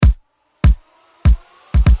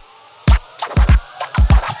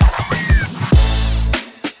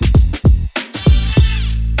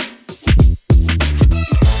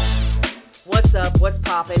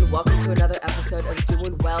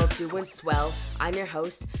doing swell. I'm your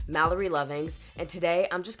host, Mallory Lovings, and today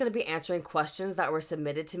I'm just going to be answering questions that were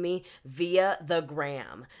submitted to me via the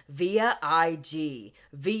gram, via IG,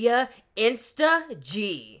 via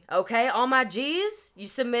Insta-G. Okay, all my G's, you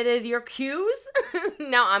submitted your Q's.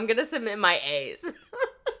 Now I'm going to submit my A's.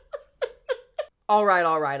 All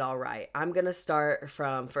right. I'm going to start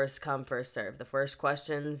from first come, first serve. The first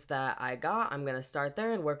questions that I got, I'm going to start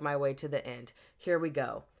there and work my way to the end. Here we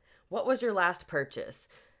go. What was your last purchase?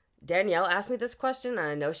 Danielle asked me this question, and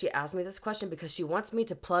I know she asked me this question because she wants me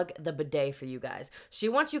to plug the bidet for you guys. She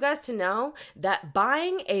wants you guys to know that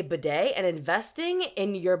buying a bidet and investing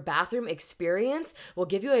in your bathroom experience will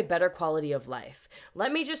give you a better quality of life.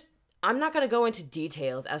 I'm not going to go into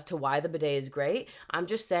details as to why the bidet is great. I'm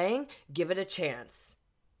just saying, give it a chance.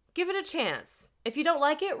 Give it a chance. If you don't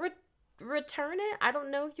like it, return it. I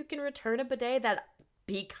don't know if you can return a bidet. That'd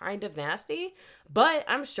be kind of nasty, but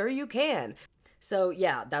I'm sure you can. So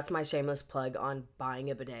yeah, that's my shameless plug on buying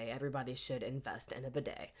a bidet. Everybody should invest in a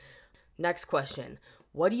bidet. Next question.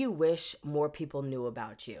 What do you wish more people knew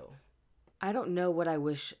about you? I don't know what I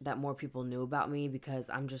wish that more people knew about me because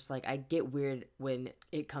I'm just like, I get weird when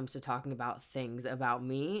it comes to talking about things about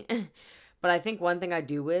me. But I think one thing I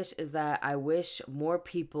do wish is that I wish more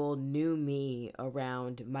people knew me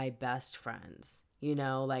around my best friends. You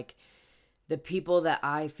know, like the people that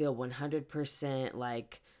I feel 100%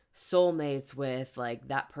 like soulmates with, like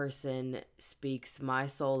that person speaks my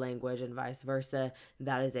soul language and vice versa.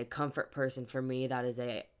 That is a comfort person for me. That is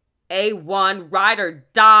a A1 ride or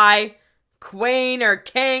die queen or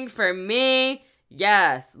king for me.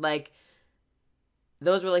 Yes, like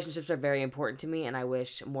those relationships are very important to me, and I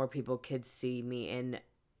wish more people could see me in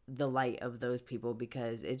the light of those people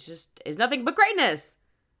because it's nothing but greatness.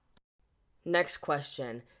 Next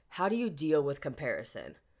question. How do you deal with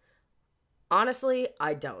comparison? Honestly,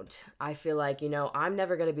 I don't. I feel like, I'm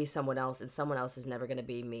never going to be someone else and someone else is never going to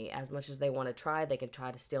be me. As much as they want to try, they can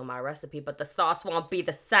try to steal my recipe, but the sauce won't be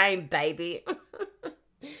the same, baby.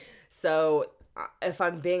 So if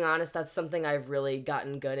I'm being honest, that's something I've really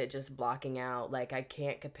gotten good at, just blocking out. Like, I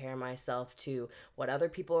can't compare myself to what other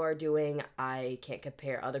people are doing. I can't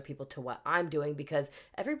compare other people to what I'm doing because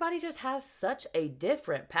everybody just has such a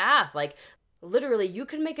different path. Like, literally, you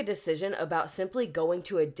can make a decision about simply going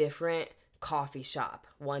to a different coffee shop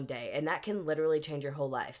one day, and that can literally change your whole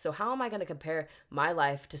life. So how am I going to compare my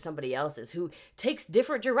life to somebody else's who takes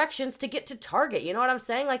different directions to get to Target? You know what I'm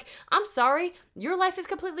saying? Like, I'm sorry, your life is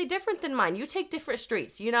completely different than mine. You take different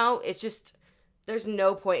streets, it's just, there's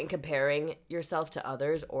no point in comparing yourself to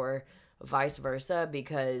others or vice versa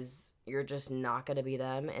because you're just not going to be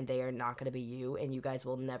them and they are not going to be you, and you guys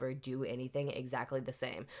will never do anything exactly the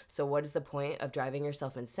same. So what is the point of driving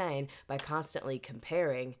yourself insane by constantly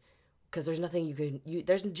comparing? Because there's nothing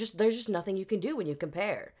there's just nothing you can do when you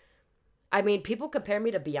compare. I mean, people compare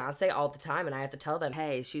me to Beyonce all the time, and I have to tell them,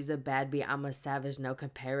 hey, she's a bad bee, I'm a savage, no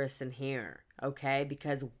comparison here, okay?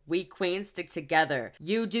 Because we queens stick together.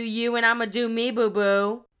 You do you, and I'ma do me,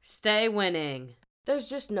 boo-boo. Stay winning. There's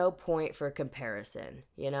just no point for comparison,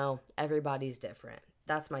 Everybody's different.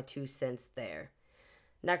 That's my 2 cents there.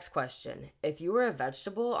 Next question. If you were a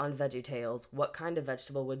vegetable on VeggieTales, what kind of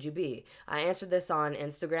vegetable would you be? I answered this on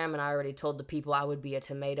Instagram, and I already told the people I would be a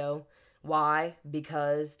tomato. Why?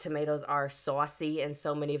 Because tomatoes are saucy in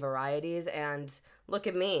so many varieties, and look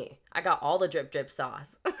at me. I got all the drip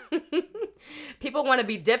sauce. People want to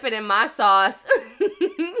be dipping in my sauce.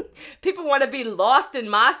 People want to be lost in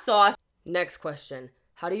my sauce. Next question.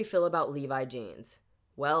 How do you feel about Levi jeans?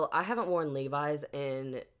 Well, I haven't worn Levi's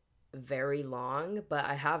in very long, but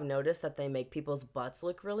I have noticed that they make people's butts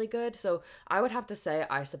look really good. So I would have to say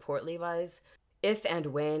I support Levi's. If and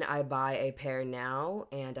when I buy a pair now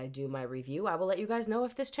and I do my review, I will let you guys know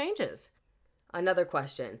if this changes. Another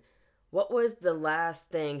question. What was the last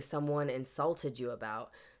thing someone insulted you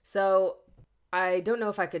about? So I don't know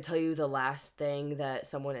if I could tell you the last thing that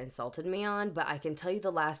someone insulted me on, but I can tell you the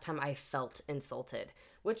last time I felt insulted,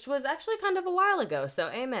 which was actually kind of a while ago. So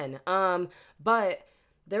amen. But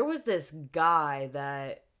there was this guy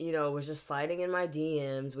that, was just sliding in my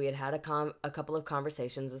DMs. We had a couple of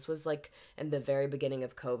conversations. This was like in the very beginning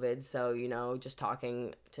of COVID. So, just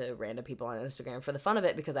talking to random people on Instagram for the fun of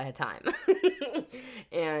it because I had time.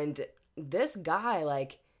 And this guy,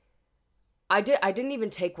 like, I didn't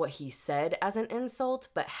even take what he said as an insult,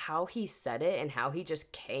 but how he said it and how he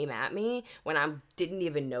just came at me when I didn't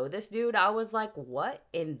even know this dude. I was like, what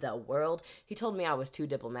in the world? He told me I was too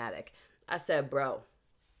diplomatic. I said, bro,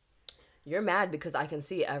 You're mad because I can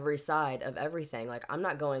see every side of everything. Like, I'm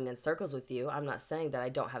not going in circles with you. I'm not saying that I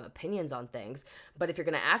don't have opinions on things. But if you're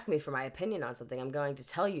going to ask me for my opinion on something, I'm going to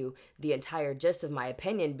tell you the entire gist of my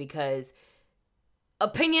opinion, because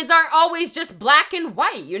opinions aren't always just black and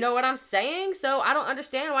white. You know what I'm saying? So I don't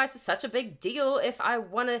understand why it's such a big deal if I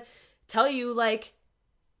want to tell you, like,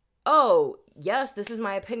 oh, yes, this is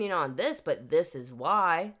my opinion on this, but this is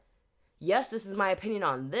why. Yes, this is my opinion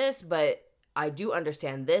on this, but I do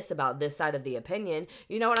understand this about this side of the opinion.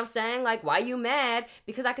 You know what I'm saying? Like, why you mad?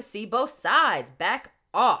 Because I could see both sides. Back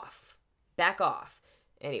off. Back off.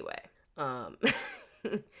 Anyway,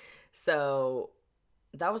 so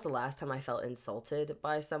that was the last time I felt insulted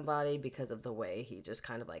by somebody because of the way he just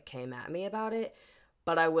kind of like came at me about it.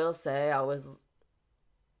 But I will say I was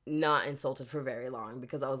not insulted for very long,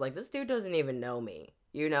 because I was like, this dude doesn't even know me.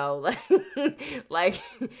 You know, like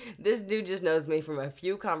this dude just knows me from a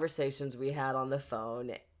few conversations we had on the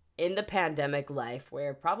phone in the pandemic life,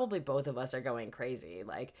 where probably both of us are going crazy.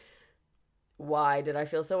 Like, why did I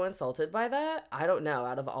feel so insulted by that? I don't know.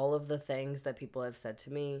 Out of all of the things that people have said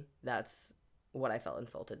to me, that's what I felt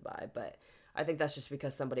insulted by. But I think that's just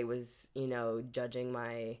because somebody was, judging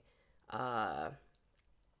my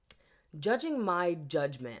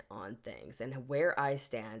judgment on things and where I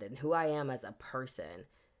stand and who I am as a person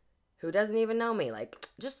who doesn't even know me. Like,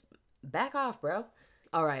 just back off, bro.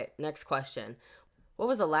 All right, next question. What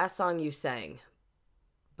was the last song you sang,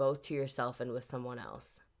 both to yourself and with someone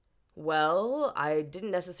else? Well, I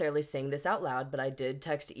didn't necessarily sing this out loud, but I did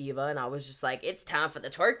text Eva and I was just like, it's time for the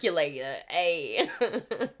twerkulator. Hey.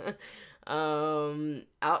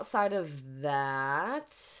 Outside of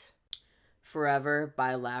that, Forever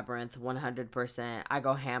by Labyrinth, 100%. I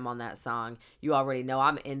go ham on that song. You already know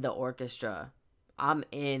I'm in the orchestra. I'm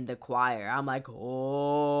in the choir. I'm like,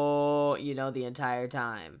 oh, the entire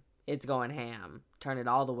time. It's going ham. Turn it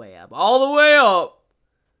all the way up. All the way up.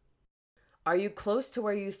 Are you close to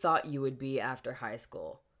where you thought you would be after high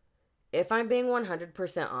school? If I'm being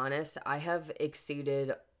 100% honest, I have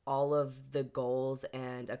exceeded all of the goals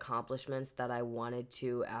and accomplishments that I wanted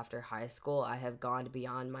to after high school. I have gone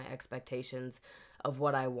beyond my expectations of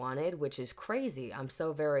what I wanted, which is crazy. I'm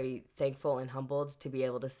so very thankful and humbled to be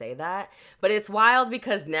able to say that. But it's wild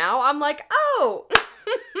because now I'm like, oh,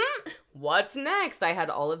 what's next? I had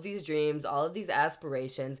all of these dreams, all of these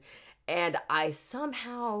aspirations, and I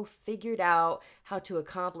somehow figured out how to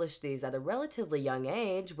accomplish these at a relatively young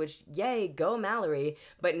age, which, yay, go Mallory.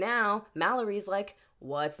 But now Mallory's like,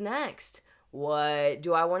 what's next? What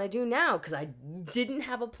do I want to do now? Because I didn't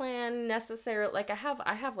have a plan necessarily. Like, I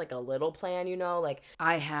have like a little plan, like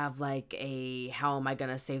I have like a how am I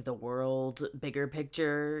gonna save the world bigger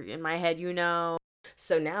picture in my head,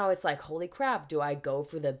 So now it's like, holy crap, do I go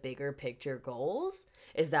for the bigger picture goals?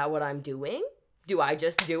 Is that what I'm doing? Do I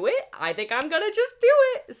just do it? I think I'm gonna just do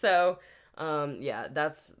it. So yeah,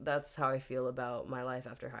 that's how I feel about my life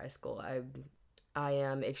after high school. I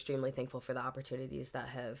am extremely thankful for the opportunities that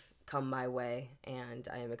have come my way, and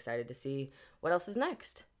I am excited to see what else is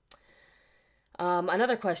next.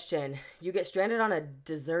 Another question. You get stranded on a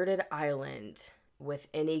deserted island with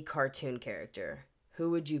any cartoon character.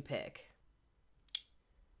 Who would you pick?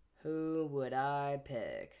 Who would I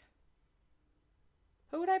pick?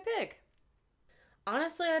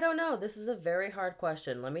 Honestly, I don't know. This is a very hard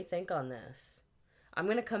question. Let me think on this. I'm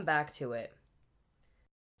going to come back to it.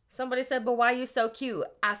 Somebody said, but why you so cute?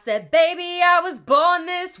 I said, baby, I was born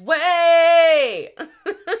this way.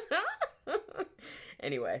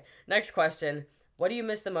 Anyway, next question. What do you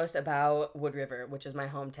miss the most about Wood River, which is my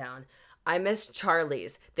hometown? I miss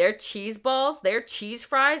Charlie's. Their cheese balls, their cheese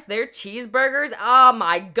fries, their cheeseburgers. Oh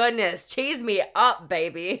my goodness. Cheese me up,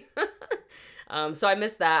 baby. So I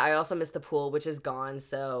miss that. I also miss the pool, which is gone.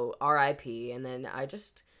 So RIP. And then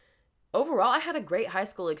overall, I had a great high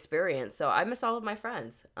school experience. So I miss all of my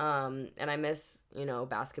friends. And I miss,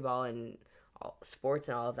 basketball and sports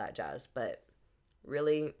and all of that jazz. But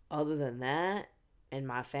really, other than that and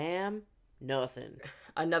my fam, nothing.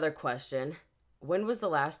 Another question. When was the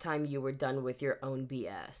last time you were done with your own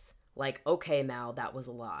BS? Like, okay, Mal, that was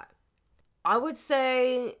a lot. I would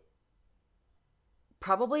say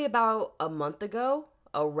probably about a month ago,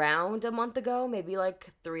 around a month ago, maybe like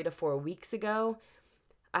 3 to 4 weeks ago.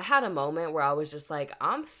 I had a moment where I was just like,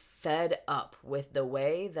 I'm fed up with the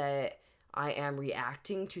way that I am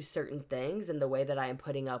reacting to certain things and the way that I am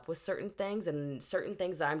putting up with certain things and certain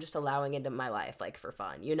things that I'm just allowing into my life, like for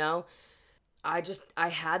fun, I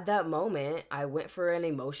had that moment. I went for an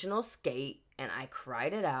emotional skate and I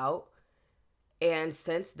cried it out. And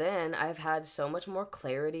since then, I've had so much more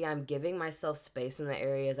clarity. I'm giving myself space in the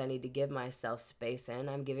areas I need to give myself space in.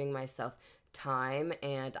 I'm giving myself time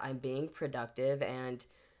and I'm being productive. And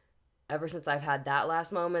ever since I've had that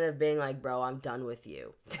last moment of being like, bro, I'm done with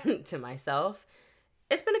you to myself,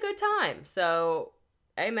 it's been a good time. So,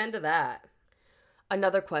 amen to that.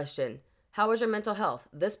 Another question. How was your mental health?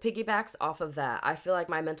 This piggybacks off of that. I feel like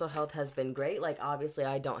my mental health has been great. Like, obviously,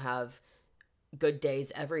 I don't have good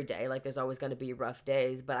days every day. Like, there's always going to be rough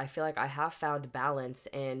days, but I feel like I have found balance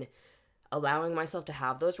in allowing myself to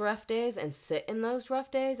have those rough days and sit in those rough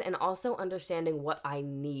days, and also understanding what I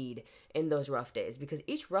need in those rough days, because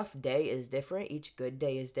each rough day is different, each good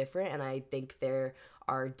day is different, and I think there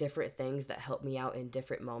are different things that help me out in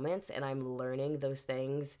different moments, and I'm learning those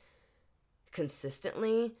things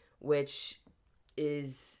consistently, which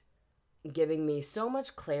is giving me so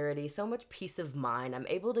much clarity, so much peace of mind. I'm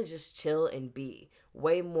able to just chill and be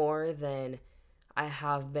way more than I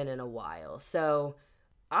have been in a while. So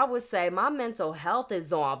I would say my mental health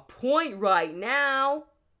is on point right now.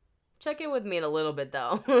 Check in with me in a little bit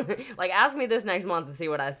though. Like, ask me this next month and see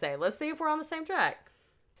what I say. Let's see if we're on the same track.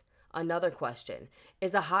 Another question.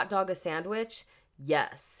 Is a hot dog a sandwich?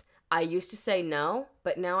 Yes. I used to say no,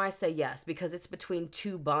 but now I say yes because it's between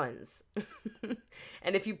two buns.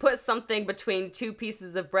 And if you put something between two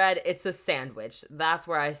pieces of bread, it's a sandwich. That's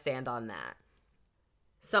where I stand on that.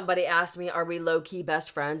 Somebody asked me, are we low-key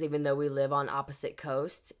best friends even though we live on opposite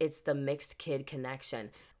coasts? It's the mixed kid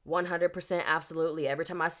connection. 100% absolutely. Every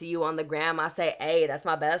time I see you on the gram, I say, hey, that's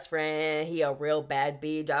my best friend. He a real bad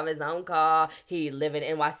B, drive his own car. He live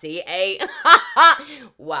in NYC. Hey.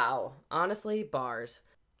 Wow. Honestly, bars.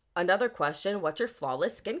 Another question, what's your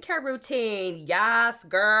flawless skincare routine? Yes,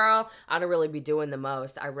 girl. I don't really be doing the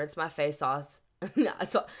most. I rinse my face sauce.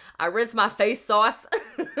 I rinse my face sauce.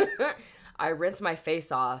 I rinse my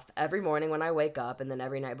face off every morning when I wake up, and then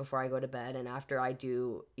every night before I go to bed. And after I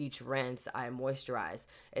do each rinse, I moisturize.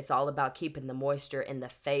 It's all about keeping the moisture in the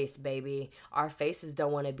face, baby. Our faces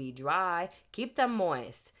don't want to be dry. Keep them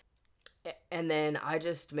moist. And then I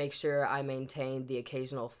just make sure I maintain the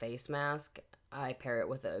occasional face mask. I pair it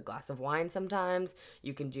with a glass of wine sometimes.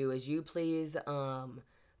 You can do as you please.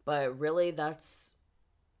 But really, that's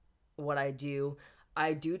what I do.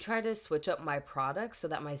 I do try to switch up my products so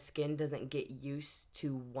that my skin doesn't get used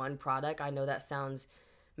to one product. I know that sounds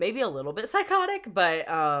maybe a little bit psychotic, but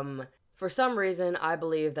for some reason, I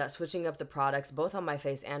believe that switching up the products, both on my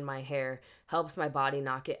face and my hair, helps my body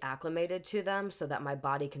not get acclimated to them so that my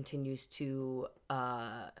body continues to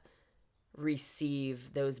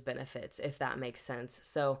receive those benefits, if that makes sense.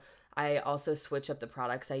 So I also switch up the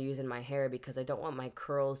products I use in my hair because I don't want my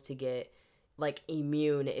curls to get like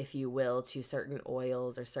immune, if you will, to certain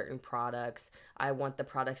oils or certain products. I want the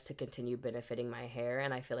products to continue benefiting my hair,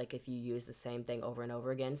 and I feel like if you use the same thing over and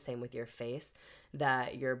over again, same with your face,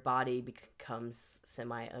 that your body becomes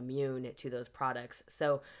semi-immune to those products.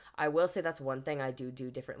 So I will say that's one thing I do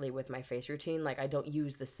differently with my face routine. Like, I don't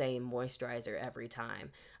use the same moisturizer every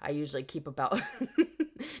time. I usually keep about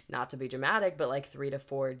not to be dramatic, but like 3 to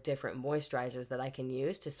 4 different moisturizers that I can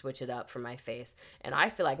use to switch it up for my face. And I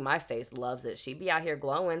feel like my face loves it. She be out here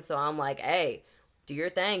glowing, so I'm like, hey, do your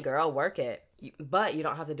thing, girl, work it. But you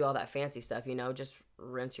don't have to do all that fancy stuff, just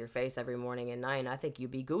rinse your face every morning and night, and I think you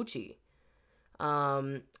be Gucci.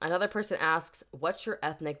 Another person asks, what's your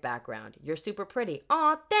ethnic background? You're super pretty.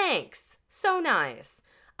 Aw, thanks. So nice.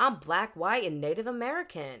 I'm Black, white, and Native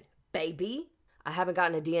American, baby. I haven't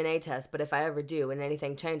gotten a DNA test, but if I ever do and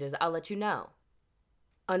anything changes, I'll let you know.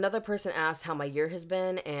 Another person asked how my year has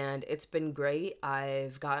been, and it's been great.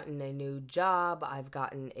 I've gotten a new job. I've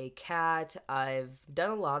gotten a cat. I've done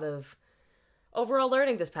a lot of overall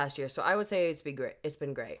learning this past year, so I would say it's been great. It's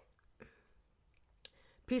been great.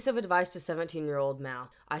 Piece of advice to 17-year-old Mal.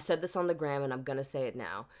 I said this on the gram, and I'm going to say it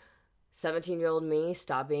now. 17-year-old me,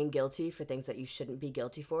 stop being guilty for things that you shouldn't be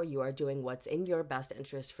guilty for. You are doing what's in your best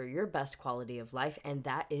interest for your best quality of life, and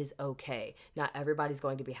that is okay. Not everybody's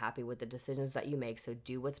going to be happy with the decisions that you make, so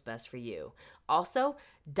do what's best for you. Also,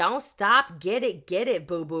 don't stop. Get it,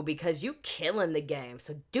 boo-boo, because you killing the game.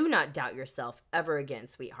 So do not doubt yourself ever again,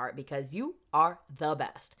 sweetheart, because you are the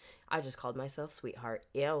best. I just called myself sweetheart.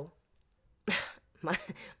 Ew.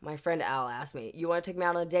 My friend Al asked me, you want to take me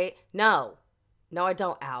out on a date? No, I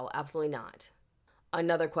don't, Al. Absolutely not.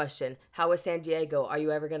 Another question. How is San Diego? Are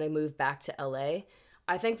you ever going to move back to LA?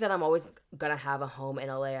 I think that I'm always going to have a home in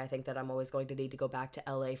LA. I think that I'm always going to need to go back to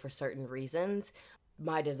LA for certain reasons.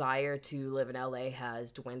 My desire to live in LA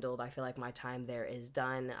has dwindled. I feel like my time there is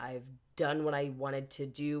done. I've done what I wanted to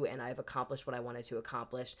do, and I've accomplished what I wanted to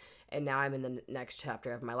accomplish. And now I'm in the next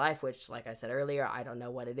chapter of my life, which, like I said earlier, I don't know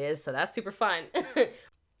what it is. So that's super fun.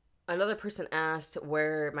 Another person asked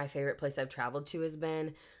where my favorite place I've traveled to has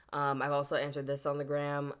been. I've also answered this on the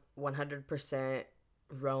gram. 100%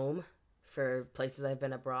 Rome. For places I've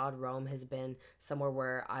been abroad, Rome has been somewhere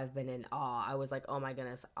where I've been in awe. I was like, oh my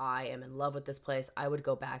goodness, I am in love with this place. I would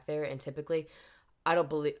go back there. And typically, I don't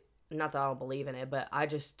believe, not that I don't believe in it, but I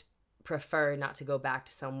just prefer not to go back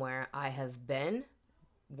to somewhere I have been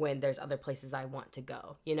when there's other places I want to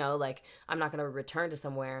go. You know, like I'm not going to return to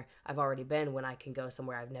somewhere I've already been when I can go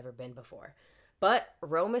somewhere I've never been before. But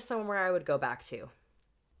Rome is somewhere I would go back to.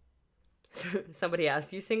 Somebody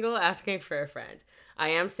asked, you single? Asking for a friend.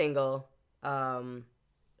 I am single.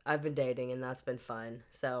 I've been dating and that's been fun.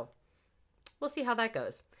 So we'll see how that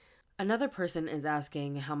goes. Another person is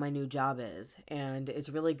asking how my new job is, and it's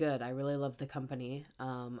really good. I really love the company.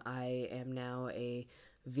 I am now a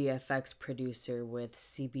VFX producer with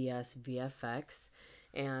CBS VFX,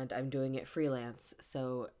 and I'm doing it freelance.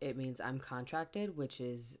 So it means I'm contracted, which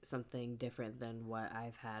is something different than what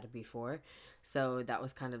I've had before. So that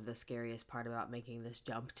was kind of the scariest part about making this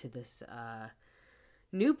jump to this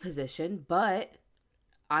new position, but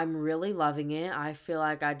I'm really loving it. I feel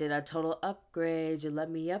like I did a total upgrade. You let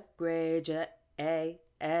me upgrade. A.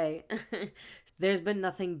 There's been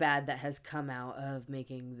nothing bad that has come out of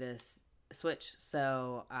making this switch.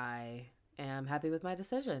 So I am happy with my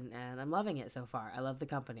decision and I'm loving it so far. I love the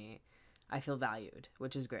company. I feel valued,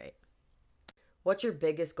 which is great. What's your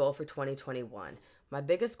biggest goal for 2021? My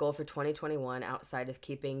biggest goal for 2021, outside of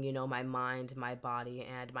keeping, my mind, my body,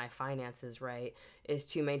 and my finances right, is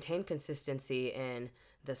to maintain consistency in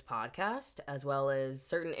this podcast as well as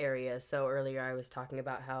certain areas. So earlier I was talking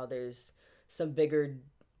about how there's some bigger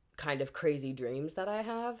kind of crazy dreams that I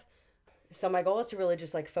have. So my goal is to really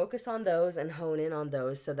just like focus on those and hone in on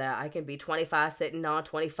those so that I can be 25 sitting on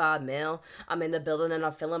 25 mil. I'm in the building and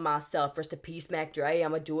I'm feeling myself. Rest in peace, Mac Dre.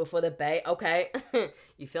 I'm gonna do it for the bay. Okay.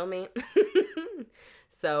 You feel me?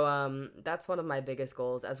 So that's one of my biggest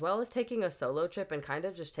goals, as well as taking a solo trip and kind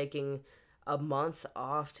of just taking a month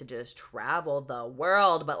off to just travel the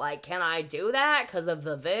world. But like, can I do that because of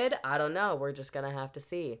the vid? I don't know. We're just gonna have to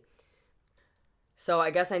see. So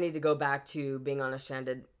I guess I need to go back to being on a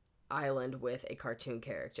stranded island with a cartoon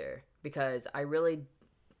character because I really,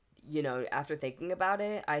 after thinking about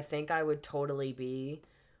it, I think I would totally be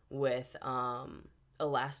with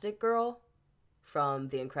Elastic Girl from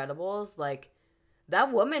The Incredibles. Like,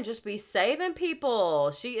 that woman just be saving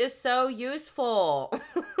people. She is so useful.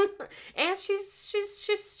 And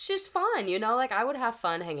she's fun, Like, I would have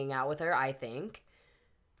fun hanging out with her, I think.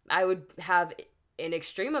 I would have an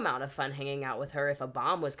extreme amount of fun hanging out with her if a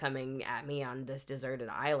bomb was coming at me on this deserted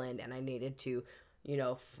island and I needed to,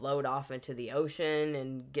 float off into the ocean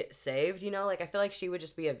and get saved, Like, I feel like she would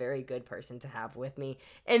just be a very good person to have with me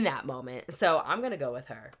in that moment. So I'm going to go with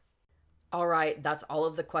her. All right, that's all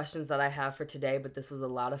of the questions that I have for today, but this was a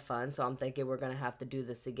lot of fun, so I'm thinking we're going to have to do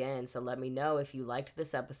this again. So let me know if you liked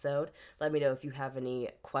this episode. Let me know if you have any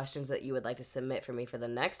questions that you would like to submit for me for the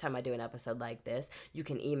next time I do an episode like this. You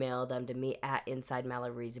can email them to me at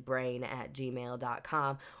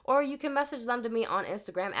insidemallory'sbrain@gmail.com, or you can message them to me on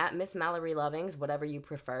Instagram at Miss Mallory Lovings, whatever you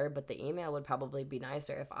prefer, but the email would probably be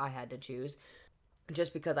nicer if I had to choose,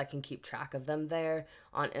 just because I can keep track of them there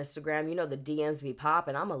on Instagram. The DMs be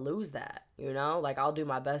popping. I'm going to lose that, Like, I'll do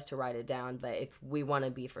my best to write it down, but if we want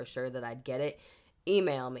to be for sure that I'd get it,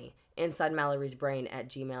 email me,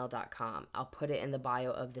 insidemallory'sbrain@gmail.com. I'll put it in the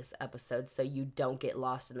bio of this episode so you don't get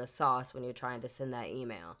lost in the sauce when you're trying to send that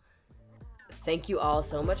email. Thank you all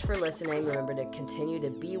so much for listening. Remember to continue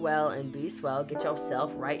to be well and be swell. Get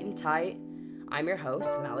yourself right and tight. I'm your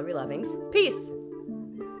host, Mallory Lovings. Peace.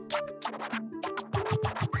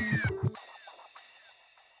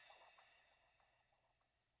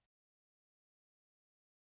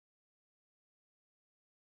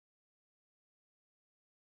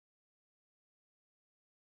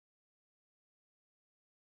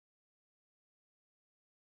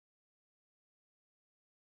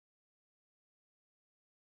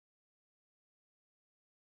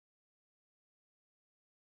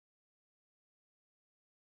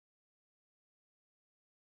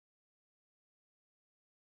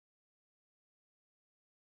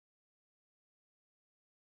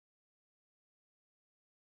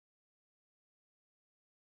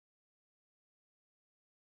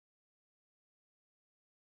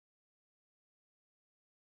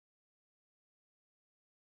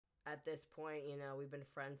 At this point, we've been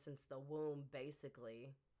friends since the womb,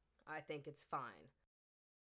 basically. I think it's fine.